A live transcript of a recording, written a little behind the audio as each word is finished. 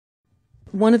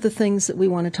One of the things that we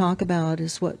want to talk about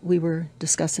is what we were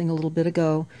discussing a little bit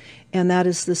ago, and that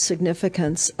is the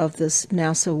significance of this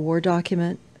NASA war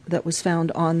document that was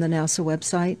found on the NASA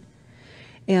website,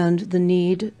 and the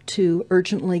need to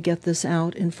urgently get this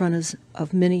out in front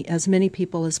of as many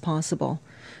people as possible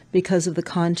because of the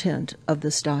content of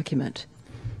this document.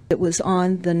 It was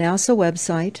on the NASA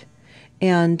website,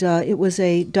 and it was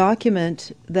a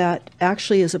document that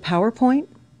actually is a PowerPoint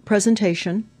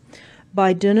presentation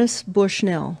by Dennis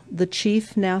Bushnell, the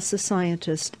chief NASA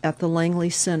scientist at the Langley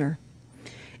Center.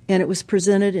 And it was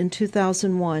presented in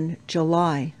 2001,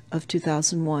 July of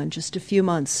 2001, just a few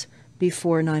months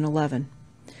before 9/11.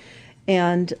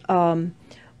 And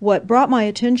what brought my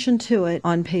attention to it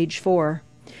on page 4,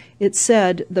 it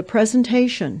said the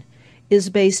presentation is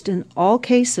based in all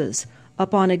cases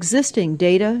upon existing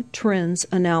data, trends,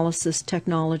 analysis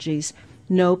technologies,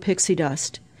 no pixie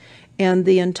dust. And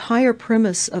the entire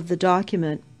premise of the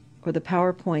document, or the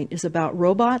PowerPoint, is about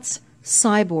robots,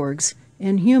 cyborgs,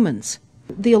 and humans.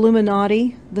 The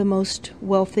Illuminati, the most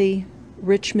wealthy,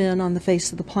 rich men on the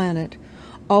face of the planet,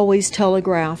 always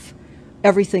telegraph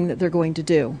everything that they're going to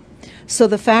do. So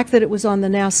the fact that it was on the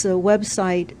NASA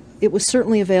website, it was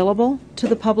certainly available to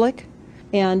the public.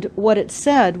 And what it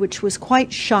said, which was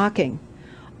quite shocking,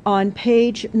 on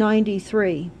page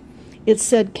 93, it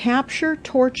said, "Capture,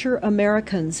 torture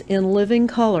Americans in living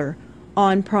color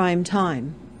on prime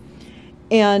time."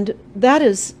 And that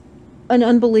is an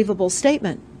unbelievable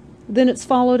statement. Then it's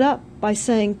followed up by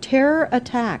saying, "Terror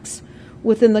attacks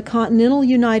within the continental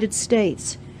United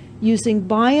States using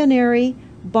binary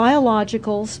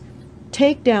biologicals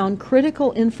take down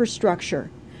critical infrastructure."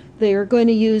 They are going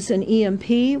to use an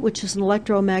EMP, which is an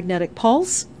electromagnetic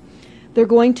pulse. They're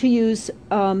going to use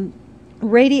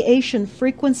radiation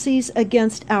frequencies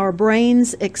against our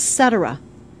brains, etc.,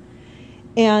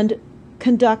 and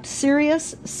conduct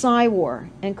serious psy-war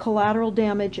and collateral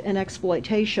damage and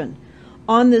exploitation.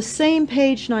 On this same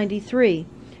page 93,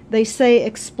 they say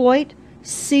exploit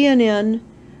CNN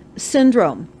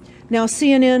syndrome. Now,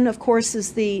 CNN, of course,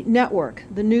 is the network,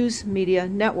 the news media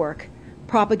network,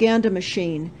 propaganda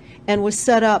machine, and was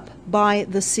set up by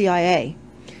the CIA.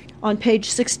 On page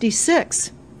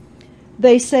 66,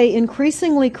 they say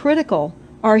increasingly critical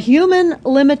are human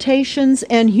limitations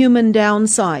and human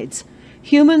downsides.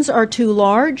 Humans are too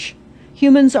large,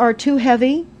 humans are too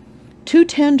heavy, too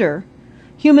tender,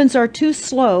 humans are too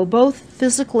slow, both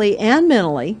physically and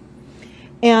mentally,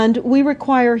 and we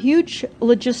require huge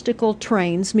logistical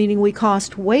trains, meaning we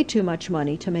cost way too much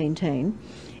money to maintain,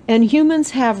 and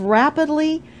humans have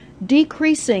rapidly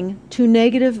decreasing to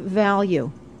negative value.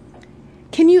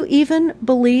 Can you even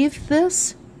believe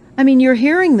this? I mean, you're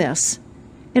hearing this,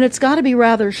 and it's got to be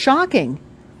rather shocking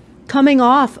coming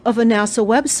off of a NASA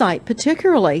website,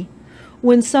 particularly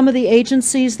when some of the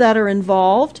agencies that are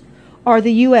involved are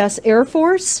the U.S. Air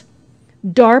Force,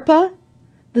 DARPA,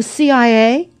 the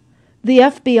CIA, the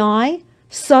FBI,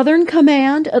 Southern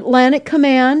Command, Atlantic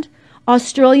Command,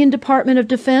 Australian Department of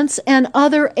Defense, and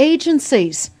other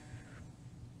agencies.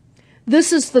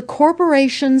 This is the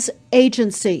corporation's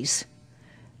agencies.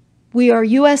 We are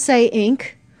USA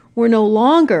Inc. We're no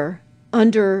longer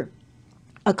under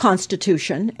a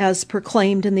constitution as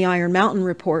proclaimed in the Iron Mountain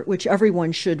Report, which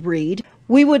everyone should read.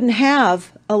 We wouldn't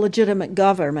have a legitimate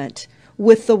government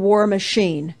with the war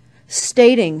machine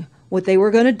stating what they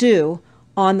were going to do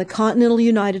on the continental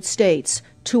United States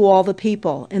to all the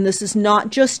people. And this is not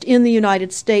just in the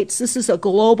United States. This is a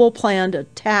global planned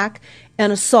attack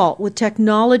and assault with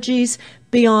technologies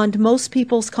beyond most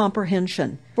people's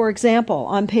comprehension. For example,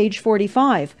 on page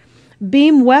 45,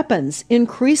 beam weapons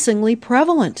increasingly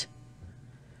prevalent.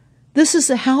 This is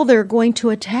how they're going to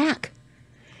attack.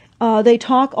 They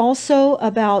talk also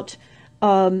about,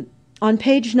 on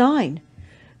page 9,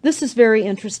 this is very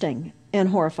interesting and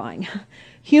horrifying.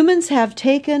 Humans have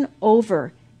taken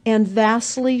over and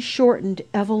vastly shortened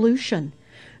evolution.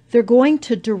 They're going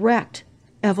to direct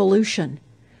evolution.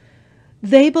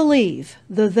 They believe,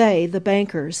 the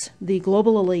bankers, the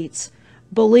global elites,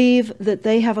 believe that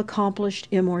they have accomplished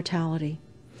immortality.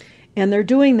 And they're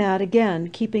doing that, again,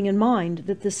 keeping in mind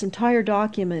that this entire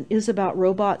document is about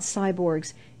robots,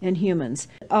 cyborgs, and humans.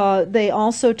 They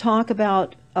also talk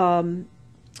about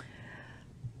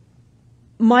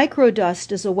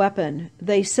microdust as a weapon.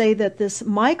 They say that this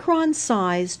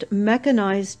micron-sized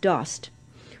mechanized dust,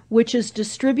 which is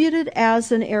distributed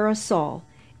as an aerosol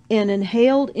and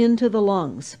inhaled into the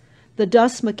lungs, the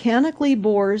dust mechanically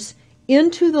bores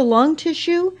into the lung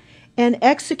tissue and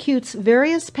executes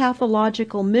various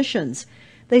pathological missions.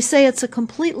 They say it's a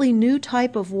completely new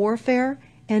type of warfare,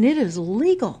 and it is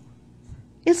legal.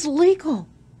 It's legal.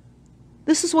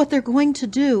 This is what they're going to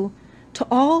do to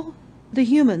all the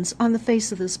humans on the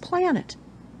face of this planet.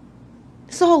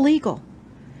 It's all legal.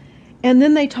 And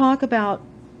then they talk about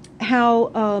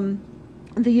how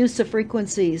the use of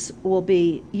frequencies will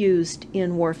be used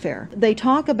in warfare. They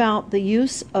talk about the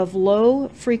use of low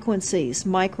frequencies,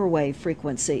 microwave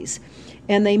frequencies.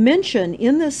 And they mention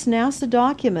in this NASA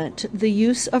document the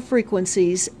use of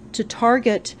frequencies to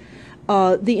target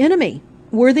the enemy.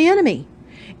 We're the enemy.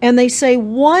 And they say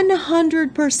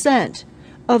 100%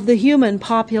 of the human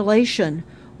population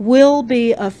will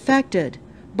be affected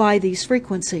by these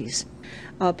frequencies.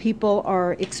 People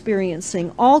are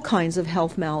experiencing all kinds of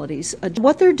health maladies.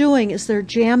 What they're doing is they're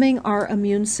jamming our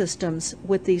immune systems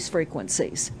with these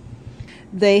frequencies.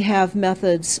 They have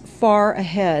methods far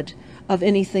ahead of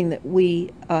anything that we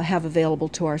have available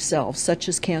to ourselves, such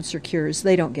as cancer cures.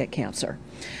 They don't get cancer.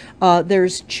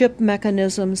 There's chip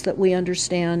mechanisms that we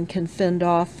understand can fend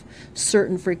off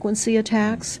certain frequency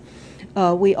attacks.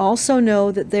 We also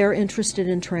know that they're interested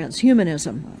in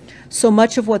transhumanism. So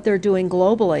much of what they're doing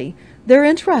globally, they're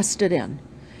interested in.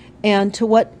 And to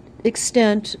what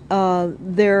extent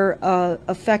they're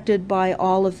affected by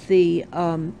all of the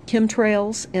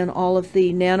chemtrails and all of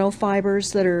the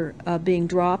nanofibers that are being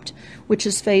dropped, which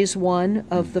is phase 1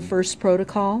 of the first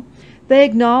protocol. They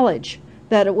acknowledge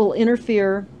that it will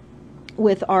interfere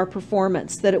with our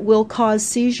performance, that it will cause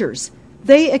seizures.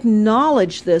 They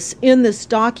acknowledge this in this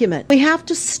document. We have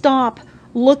to stop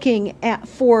looking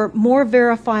for more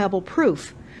verifiable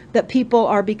proof that people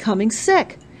are becoming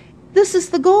sick. This is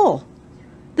the goal.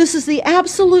 This is the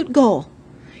absolute goal.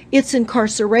 It's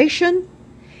incarceration,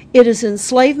 it is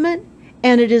enslavement,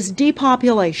 and it is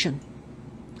depopulation.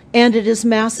 And it is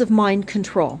massive mind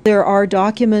control. There are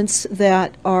documents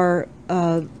that are,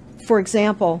 for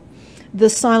example, the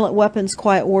Silent Weapons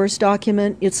Quiet Wars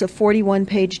document. It's a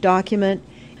 41-page document.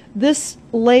 This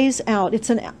lays out, it's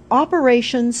an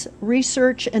operations,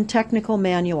 research, and technical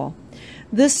manual.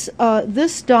 This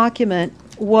document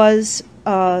was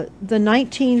the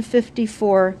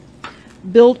 1954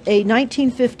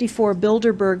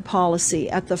 Bilderberg policy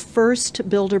at the first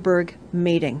Bilderberg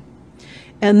meeting.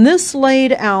 And this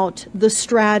laid out the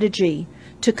strategy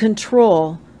to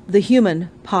control the human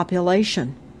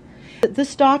population.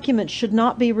 This document should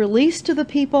not be released to the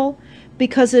people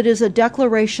because it is a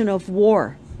declaration of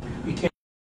war.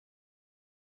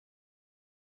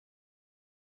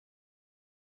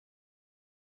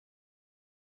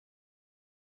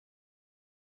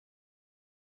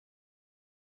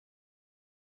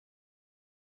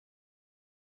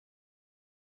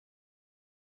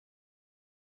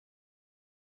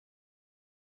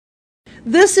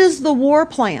 This is the war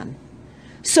plan.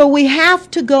 So we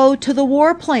have to go to the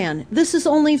war plan. This is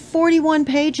only 41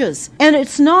 pages, and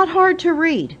it's not hard to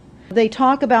read. They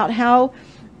talk about how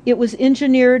it was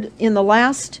engineered in the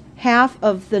last half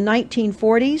of the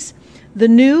 1940s, the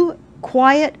new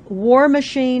quiet war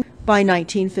machine by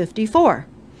 1954.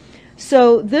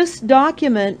 So this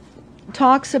document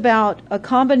talks about a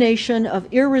combination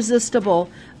of irresistible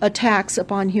attacks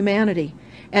upon humanity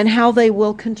and how they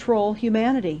will control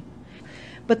humanity.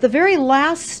 But the very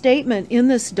last statement in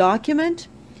this document,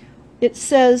 it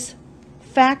says,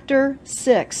 Factor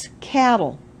 6,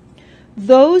 cattle.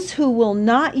 Those who will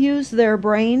not use their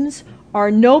brains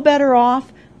are no better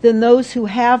off than those who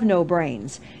have no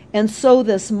brains. And so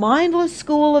this mindless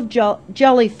school of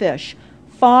jellyfish,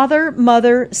 father,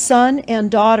 mother, son, and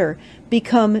daughter,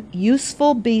 become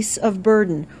useful beasts of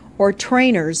burden, or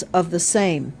trainers of the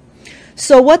same.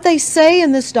 So what they say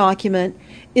in this document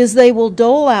is they will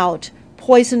dole out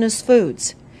poisonous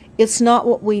foods. It's not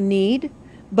what we need,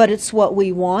 but it's what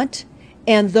we want,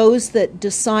 and those that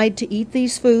decide to eat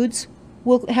these foods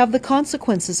will have the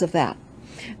consequences of that.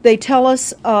 They tell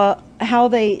us how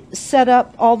they set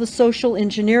up all the social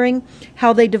engineering,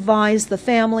 how they devise the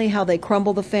family, how they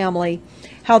crumble the family,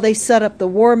 how they set up the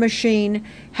war machine,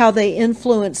 how they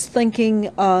influence thinking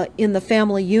in the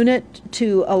family unit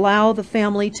to allow the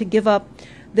family to give up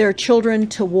their children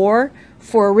to war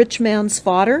for a rich man's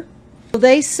fodder.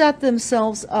 They set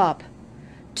themselves up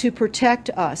to protect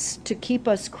us, to keep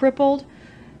us crippled,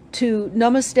 to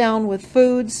numb us down with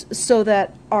foods so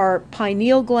that our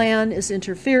pineal gland is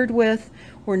interfered with.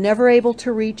 We're never able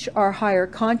to reach our higher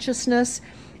consciousness.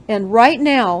 And right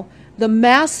now, the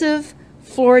massive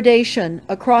fluoridation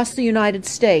across the United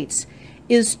States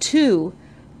is to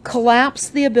collapse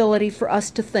the ability for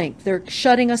us to think. They're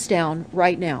shutting us down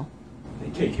right now.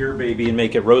 They take your baby and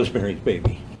make it Rosemary's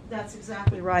Baby. That's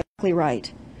exactly right.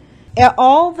 Right.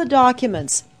 All the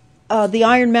documents, the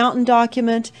Iron Mountain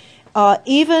document,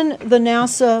 even the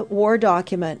NASA war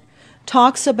document,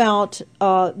 talks about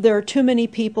there are too many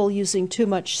people using too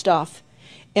much stuff.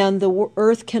 and the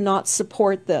earth cannot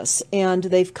support this. And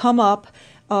they've come up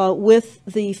with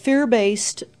the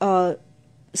fear-based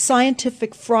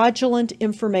scientific fraudulent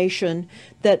information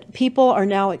that people are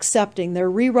now accepting.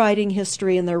 They're rewriting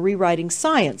history and they're rewriting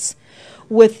science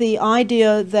with the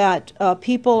idea that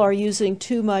people are using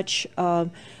too much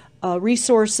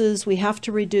resources. We have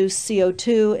to reduce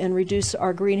CO2 and reduce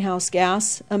our greenhouse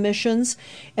gas emissions.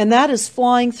 And that is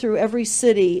flying through every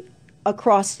city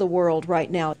across the world right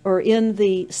now. Or in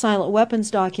the silent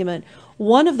weapons document,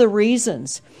 one of the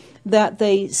reasons that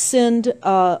they send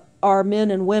our men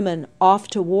and women off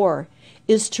to war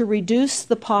is to reduce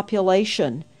the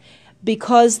population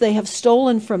because they have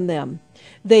stolen from them.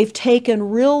 They've taken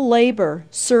real labor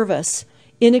service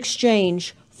in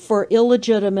exchange for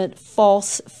illegitimate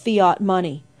false fiat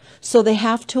money. So they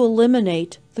have to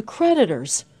eliminate the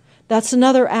creditors. That's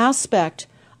another aspect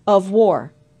of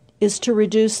war, is to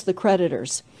reduce the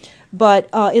creditors. But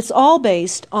it's all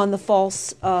based on the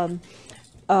false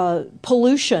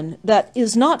pollution that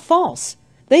is not false.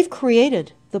 They've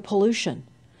created the pollution.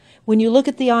 When you look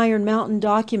at the Iron Mountain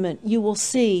document, you will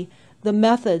see the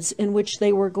methods in which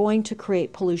they were going to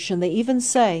create pollution. They even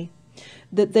say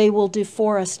that they will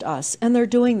deforest us, and they're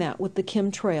doing that with the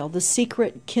chemtrail, the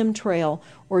secret chemtrail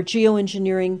or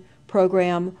geoengineering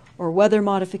program or weather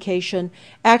modification.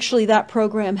 Actually, that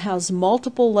program has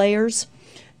multiple layers.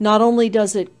 Not only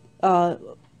does it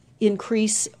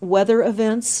increase weather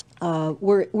events,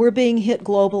 we're being hit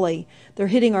globally. They're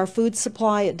hitting our food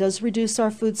supply. It does reduce our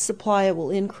food supply. It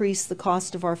will increase the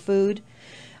cost of our food.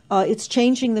 It's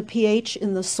changing the pH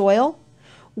in the soil,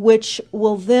 which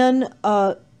will then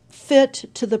fit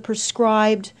to the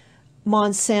prescribed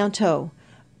Monsanto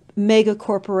mega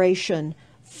corporation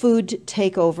food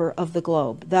takeover of the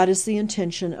globe. That is the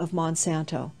intention of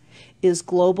Monsanto, is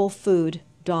global food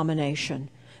domination.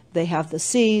 They have the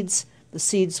seeds. The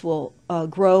seeds will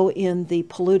grow in the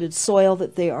polluted soil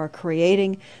that they are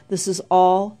creating. This is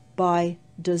all by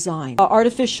design.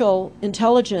 Artificial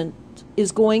intelligence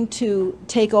is going to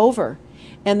take over,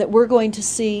 and that we're going to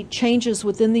see changes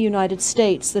within the United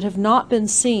States that have not been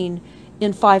seen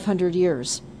in 500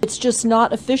 years. It's just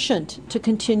not efficient to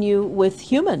continue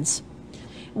with humans.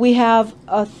 We have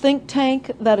a think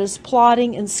tank that is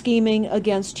plotting and scheming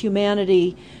against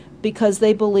humanity because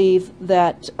they believe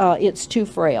that it's too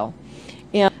frail.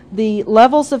 And the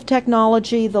levels of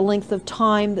technology, the length of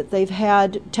time that they've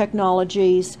had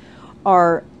technologies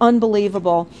are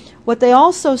unbelievable. What they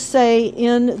also say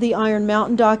in the Iron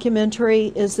Mountain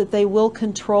documentary is that they will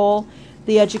control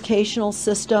the educational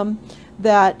system,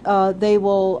 that they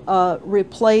will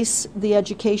replace the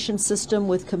education system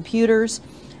with computers.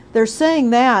 They're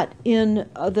saying that in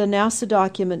the NASA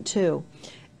document too.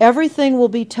 Everything will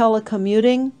be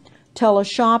telecommuting,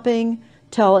 teleshopping,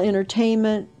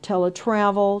 tele-entertainment,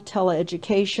 tele-travel,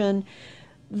 tele-education.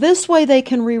 This way they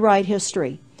can rewrite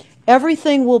history.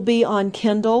 Everything will be on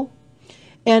Kindle,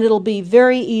 and it'll be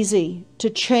very easy to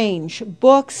change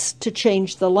books, to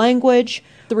change the language.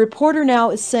 The reporter now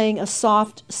is saying a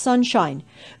soft sunshine.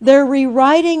 They're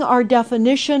rewriting our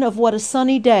definition of what a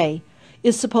sunny day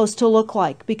is supposed to look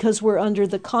like, because we're under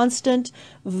the constant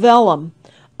vellum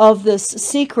of this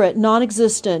secret,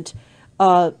 non-existent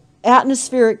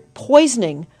atmospheric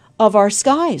poisoning of our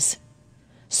skies.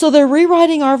 So they're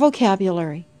rewriting our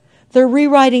vocabulary. They're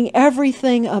rewriting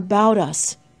everything about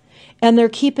us. And they're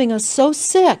keeping us so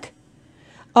sick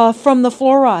from the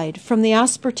fluoride, from the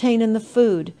aspartame in the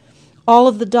food, all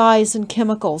of the dyes and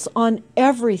chemicals on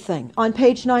everything. On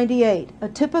page 98, a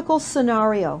typical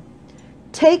scenario: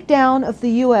 takedown of the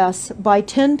U.S. by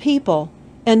 10 people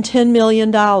and $10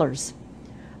 million.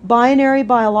 Binary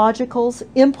biologicals,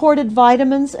 imported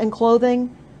vitamins and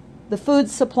clothing, the food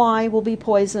supply will be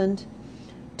poisoned,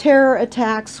 terror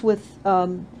attacks with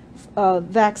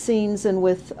vaccines and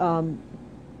with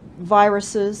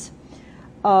viruses.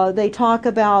 They talk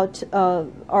about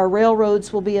our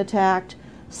railroads will be attacked,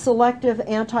 selective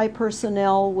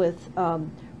anti-personnel with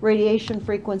radiation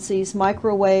frequencies,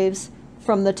 microwaves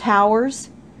from the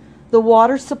towers. The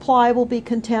water supply will be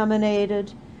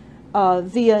contaminated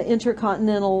via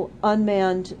intercontinental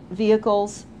unmanned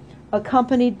vehicles,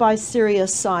 accompanied by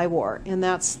serious psy-war, and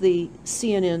that's the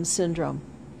CNN syndrome.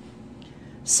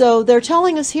 So they're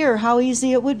telling us here how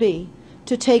easy it would be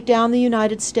to take down the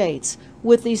United States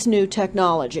with these new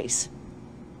technologies.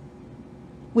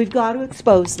 We've got to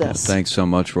expose this. Thanks so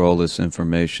much for all this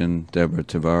information, Deborah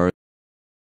Tavares.